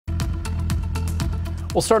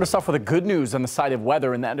We'll start us off with the good news on the side of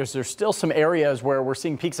weather, and that is there's still some areas where we're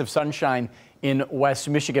seeing peaks of sunshine in West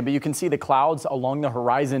Michigan, but you can see the clouds along the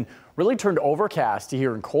horizon really turned overcast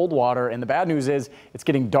here in Coldwater. And the bad news is it's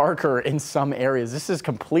getting darker in some areas. This is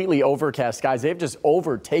completely overcast, guys. They've just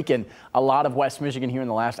overtaken a lot of West Michigan here in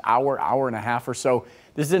the last hour and a half or so.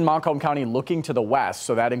 This is in Montcalm County looking to the west,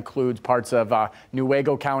 so that includes parts of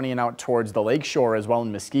Newaygo County and out towards the lakeshore as well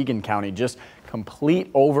in Muskegon County. Just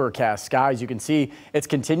complete overcast skies. You can see it's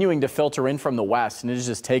continuing to filter in from the west, and it is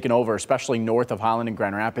just taken over, especially north of Holland and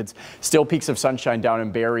Grand Rapids. Still peaks of sunshine down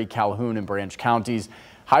in Barry, Calhoun, and Branch counties.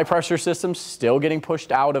 High pressure systems still getting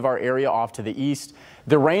pushed out of our area off to the east.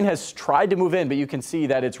 The rain has tried to move in, but you can see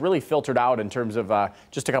that it's really filtered out in terms of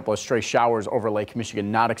just a couple of stray showers over Lake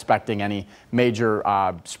Michigan. Not expecting any major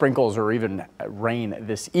sprinkles or even rain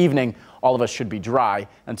this evening. All of us should be dry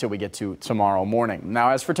until we get to tomorrow morning. Now,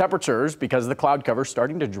 as for temperatures, because of the cloud cover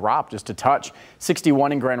starting to drop just a touch,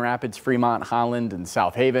 61 in Grand Rapids, Fremont, Holland, and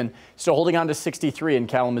South Haven. Still holding on to 63 in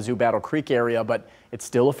Kalamazoo, Battle Creek area, but it's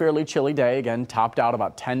still a fairly chilly day. Again, topped out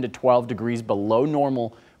about 10 to 12 degrees below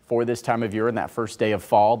normal for this time of year and that first day of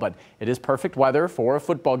fall, but it is perfect weather for a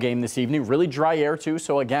football game this evening. Really dry air too,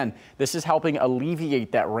 so again, this is helping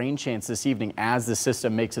alleviate that rain chance this evening as the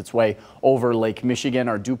system makes its way over Lake Michigan.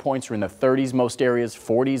 Our dew points are in the 30s most areas,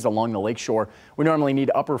 40s along the lakeshore. We normally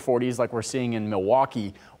need upper 40s like we're seeing in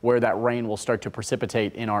Milwaukee, where that rain will start to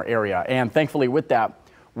precipitate in our area. And thankfully with that,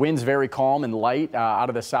 winds very calm and light out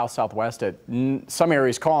of the south-southwest. At some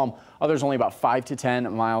areas calm, others only about 5 to 10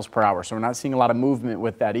 miles per hour. So we're not seeing a lot of movement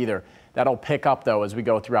with that either. That'll pick up though as we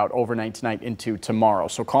go throughout overnight tonight into tomorrow.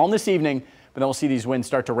 So calm this evening, but then we'll see these winds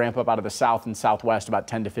start to ramp up out of the south and southwest about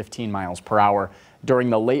 10 to 15 miles per hour during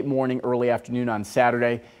the late morning, early afternoon on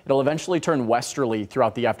Saturday. It'll eventually turn westerly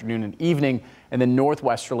throughout the afternoon and evening, and then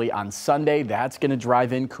northwesterly on Sunday. That's going to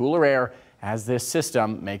drive in cooler air as this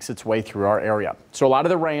system makes its way through our area. So a lot of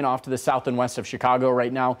the rain off to the south and west of Chicago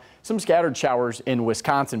right now. Some scattered showers in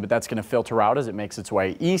Wisconsin, but that's going to filter out as it makes its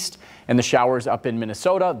way east. And the showers up in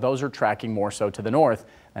Minnesota, those are tracking more so to the north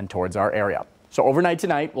and towards our area. So overnight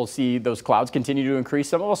tonight, we'll see those clouds continue to increase.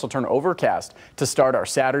 Some of us will turn overcast to start our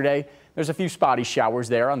Saturday. There's a few spotty showers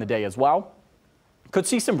there on the day as well. Could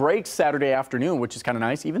see some breaks Saturday afternoon, which is kind of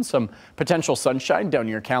nice. Even some potential sunshine down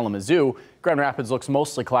near Kalamazoo. Grand Rapids looks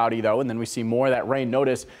mostly cloudy though, and then we see more of that rain.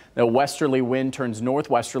 Notice the westerly wind turns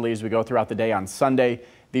northwesterly as we go throughout the day on Sunday.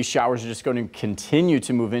 These showers are just going to continue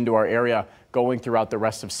to move into our area going throughout the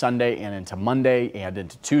rest of Sunday and into Monday and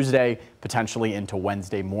into Tuesday, potentially into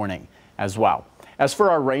Wednesday morning as well. As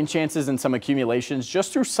for our rain chances and some accumulations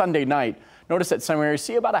just through Sunday night, notice that some areas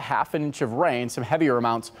see about a ½ inch of rain, some heavier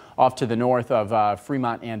amounts off to the north of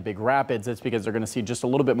Fremont and Big Rapids. That's because they're going to see just a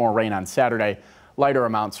little bit more rain on Saturday, lighter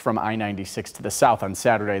amounts from I-96 to the south on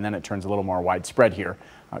Saturday, and then it turns a little more widespread here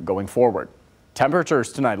going forward.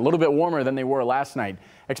 Temperatures tonight a little bit warmer than they were last night,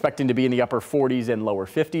 expecting to be in the upper 40s and lower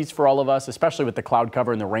 50s for all of us, especially with the cloud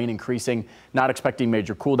cover and the rain increasing. Not expecting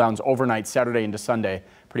major cool downs overnight Saturday into Sunday.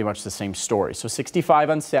 Pretty much the same story. So 65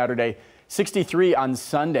 on Saturday, 63 on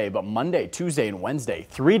Sunday, but Monday, Tuesday, and Wednesday,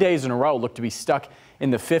 3 days in a row look to be stuck in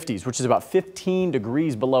the 50s, which is about 15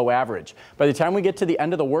 degrees below average. By the time we get to the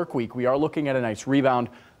end of the work week, we are looking at a nice rebound.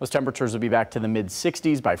 Those temperatures will be back to the mid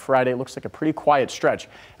 60s by Friday. It looks like a pretty quiet stretch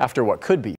after what could be